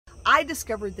I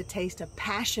discovered the taste of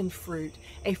passion fruit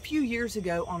a few years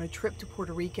ago on a trip to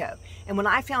Puerto Rico. And when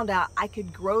I found out I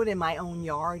could grow it in my own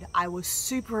yard, I was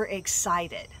super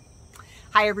excited.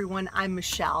 Hi everyone, I'm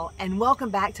Michelle and welcome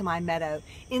back to my meadow.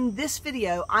 In this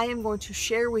video, I am going to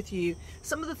share with you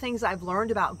some of the things I've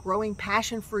learned about growing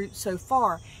passion fruit so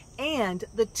far and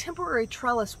the temporary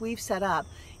trellis we've set up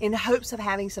in hopes of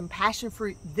having some passion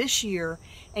fruit this year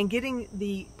and getting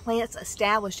the plants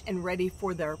established and ready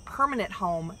for their permanent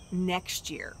home next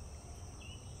year.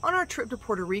 On our trip to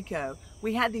Puerto Rico,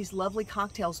 we had these lovely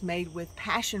cocktails made with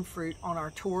passion fruit on our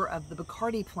tour of the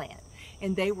Bacardi plant,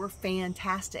 and they were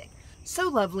fantastic. So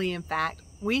lovely, in fact,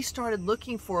 we started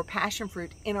looking for passion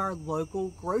fruit in our local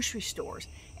grocery stores,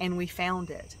 and we found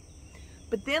it.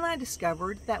 But then I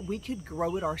discovered that we could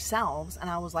grow it ourselves, and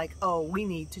I was like, oh, we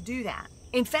need to do that.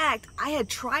 In fact, I had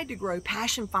tried to grow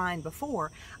passion vine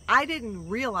before. I didn't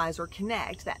realize or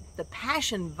connect that the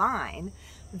passion vine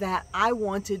that I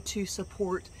wanted to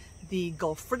support the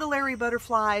Gulf fritillary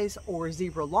butterflies or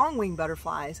zebra longwing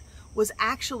butterflies was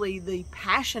actually the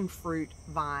passion fruit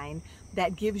vine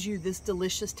that gives you this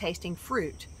delicious tasting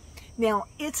fruit. Now,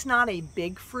 it's not a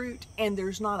big fruit and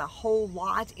there's not a whole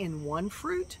lot in one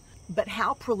fruit, but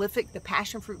how prolific the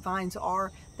passion fruit vines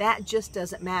are, that just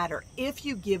doesn't matter if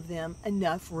you give them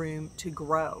enough room to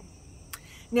grow.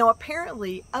 Now,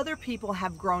 apparently other people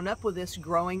have grown up with this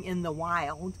growing in the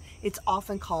wild. It's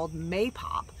often called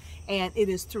maypop, and it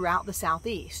is throughout the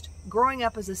Southeast. Growing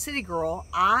up as a city girl,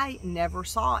 I never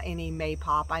saw any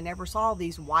maypop. I never saw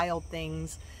these wild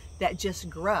things that just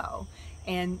grow.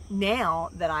 And now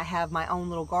that I have my own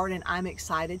little garden, I'm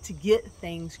excited to get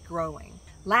things growing.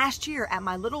 Last year at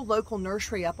my little local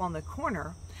nursery up on the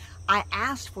corner, I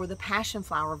asked for the passion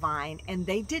flower vine and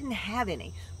they didn't have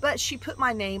any, but she put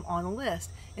my name on a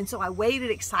list. And so I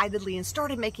waited excitedly and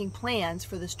started making plans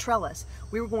for this trellis.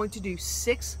 We were going to do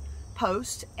 6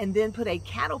 posts and then put a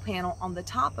cattle panel on the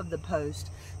top of the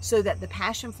post so that the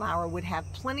passion flower would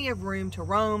have plenty of room to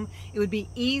roam. It would be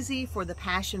easy for the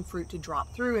passion fruit to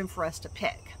drop through and for us to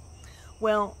pick.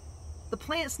 Well, the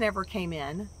plants never came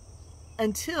in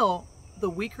until the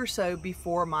week or so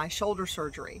before my shoulder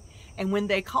surgery. And when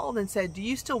they called and said, do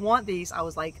you still want these? I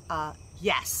was like,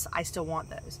 yes, I still want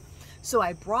those. So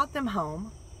I brought them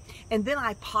home and then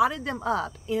I potted them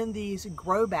up in these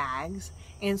grow bags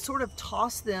and sort of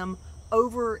tossed them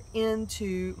over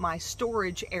into my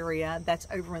storage area that's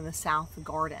over in the south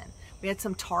garden. We had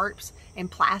some tarps and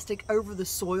plastic over the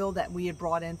soil that we had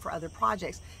brought in for other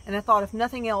projects. And I thought if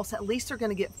nothing else, at least they're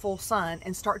gonna get full sun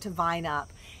and start to vine up.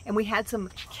 And we had some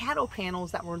cattle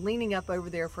panels that were leaning up over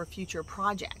there for future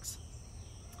projects.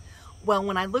 Well,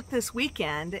 when I looked this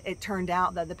weekend, it turned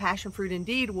out that the passion fruit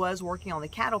indeed was working on the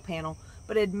cattle panel,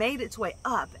 but it had made its way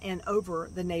up and over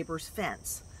the neighbor's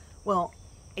fence. Well,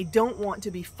 I don't want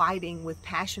to be fighting with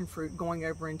passion fruit going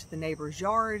over into the neighbor's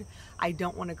yard. I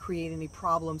don't want to create any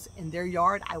problems in their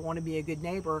yard. I want to be a good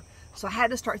neighbor. So I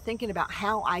had to start thinking about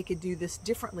how I could do this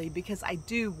differently because I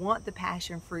do want the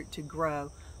passion fruit to grow,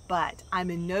 but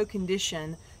I'm in no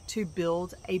condition to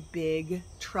build a big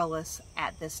trellis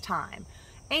at this time.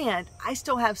 And I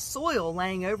still have soil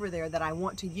laying over there that I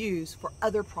want to use for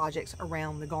other projects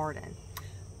around the garden.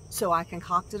 So I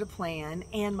concocted a plan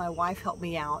and my wife helped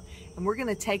me out, and we're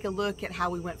gonna take a look at how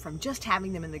we went from just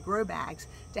having them in the grow bags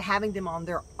to having them on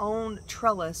their own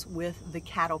trellis with the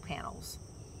cattle panels.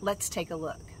 Let's take a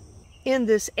look. In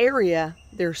this area,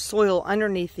 there's soil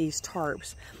underneath these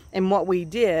tarps. And what we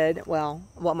did, well,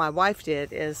 what my wife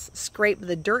did is scrape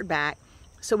the dirt back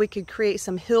so we could create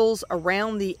some hills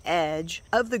around the edge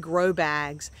of the grow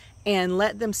bags and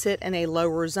let them sit in a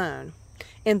lower zone.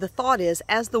 And the thought is,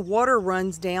 as the water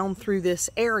runs down through this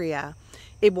area,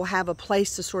 it will have a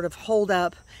place to sort of hold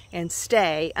up and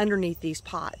stay underneath these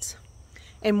pots.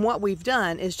 And what we've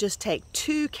done is just take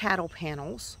 2 cattle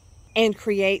panels and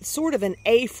create sort of an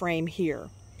A-frame here.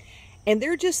 And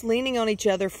they're just leaning on each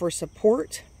other for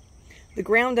support. The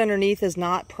ground underneath is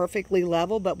not perfectly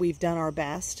level, but we've done our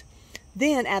best.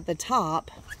 Then at the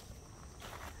top,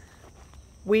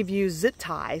 we've used zip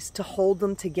ties to hold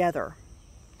them together.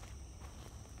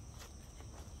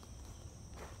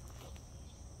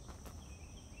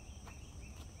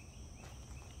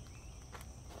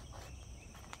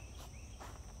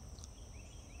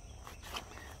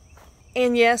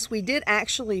 And yes, we did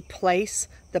actually place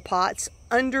the pots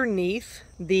underneath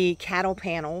the cattle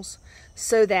panels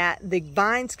so that the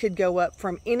vines could go up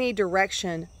from any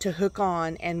direction to hook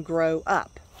on and grow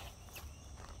up.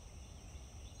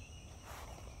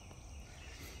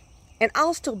 and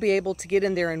I'll still be able to get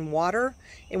in there and water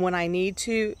and when I need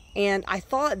to. And I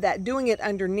thought that doing it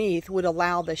underneath would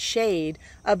allow the shade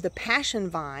of the passion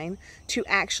vine to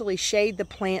actually shade the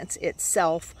plants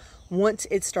itself once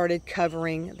it started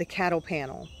covering the cattle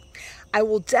panel. I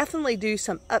will definitely do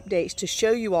some updates to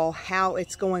show you all how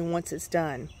it's going once it's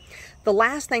done. The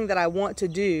last thing that I want to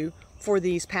do for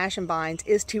these passion vines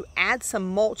is to add some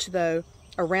mulch though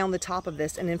around the top of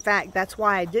this. And in fact, that's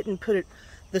why I didn't put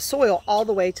the soil all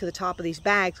the way to the top of these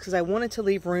bags, because I wanted to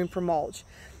leave room for mulch.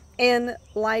 And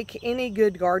like any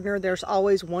good gardener, there's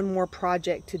always one more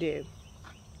project to do.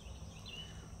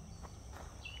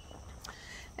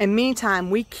 And meantime,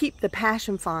 we keep the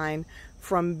passion vine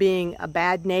from being a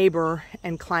bad neighbor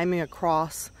and climbing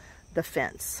across the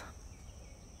fence.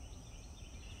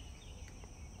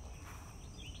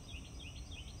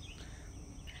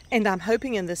 And I'm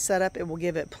hoping in this setup it will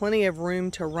give it plenty of room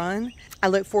to run. I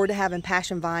look forward to having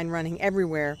passion vine running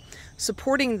everywhere,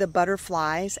 supporting the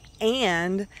butterflies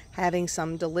and having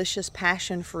some delicious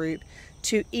passion fruit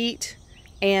to eat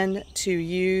and to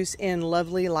use in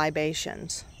lovely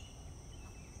libations.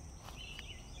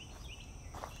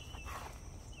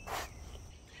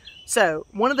 So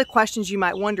one of the questions you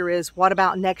might wonder is, what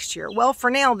about next year? Well, for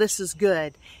now, this is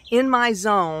good. In my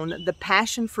zone, the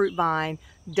passion fruit vine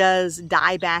does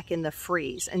die back in the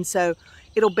freeze. And so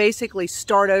it'll basically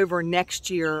start over next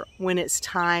year when it's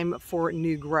time for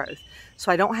new growth. So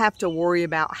I don't have to worry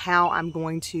about how I'm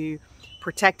going to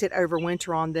protect it over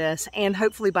winter on this. And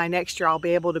hopefully by next year, I'll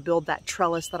be able to build that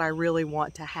trellis that I really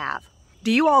want to have.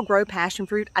 Do you all grow passion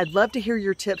fruit? I'd love to hear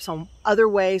your tips on other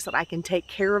ways that I can take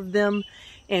care of them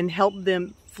and help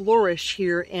them flourish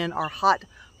here in our hot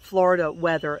Florida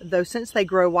weather. Though since they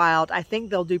grow wild, I think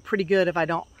they'll do pretty good if I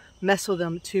don't mess with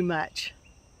them too much.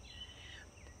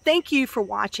 Thank you for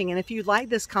watching, and if you like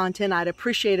this content, I'd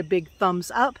appreciate a big thumbs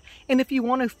up. And if you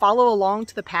want to follow along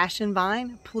to the passion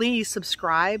vine, please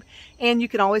subscribe. And you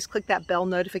can always click that bell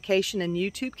notification, and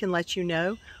YouTube can let you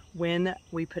know when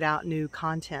we put out new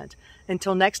content.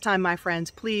 Until next time, my friends,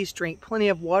 please drink plenty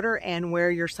of water and wear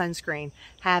your sunscreen.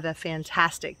 Have a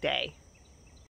fantastic day.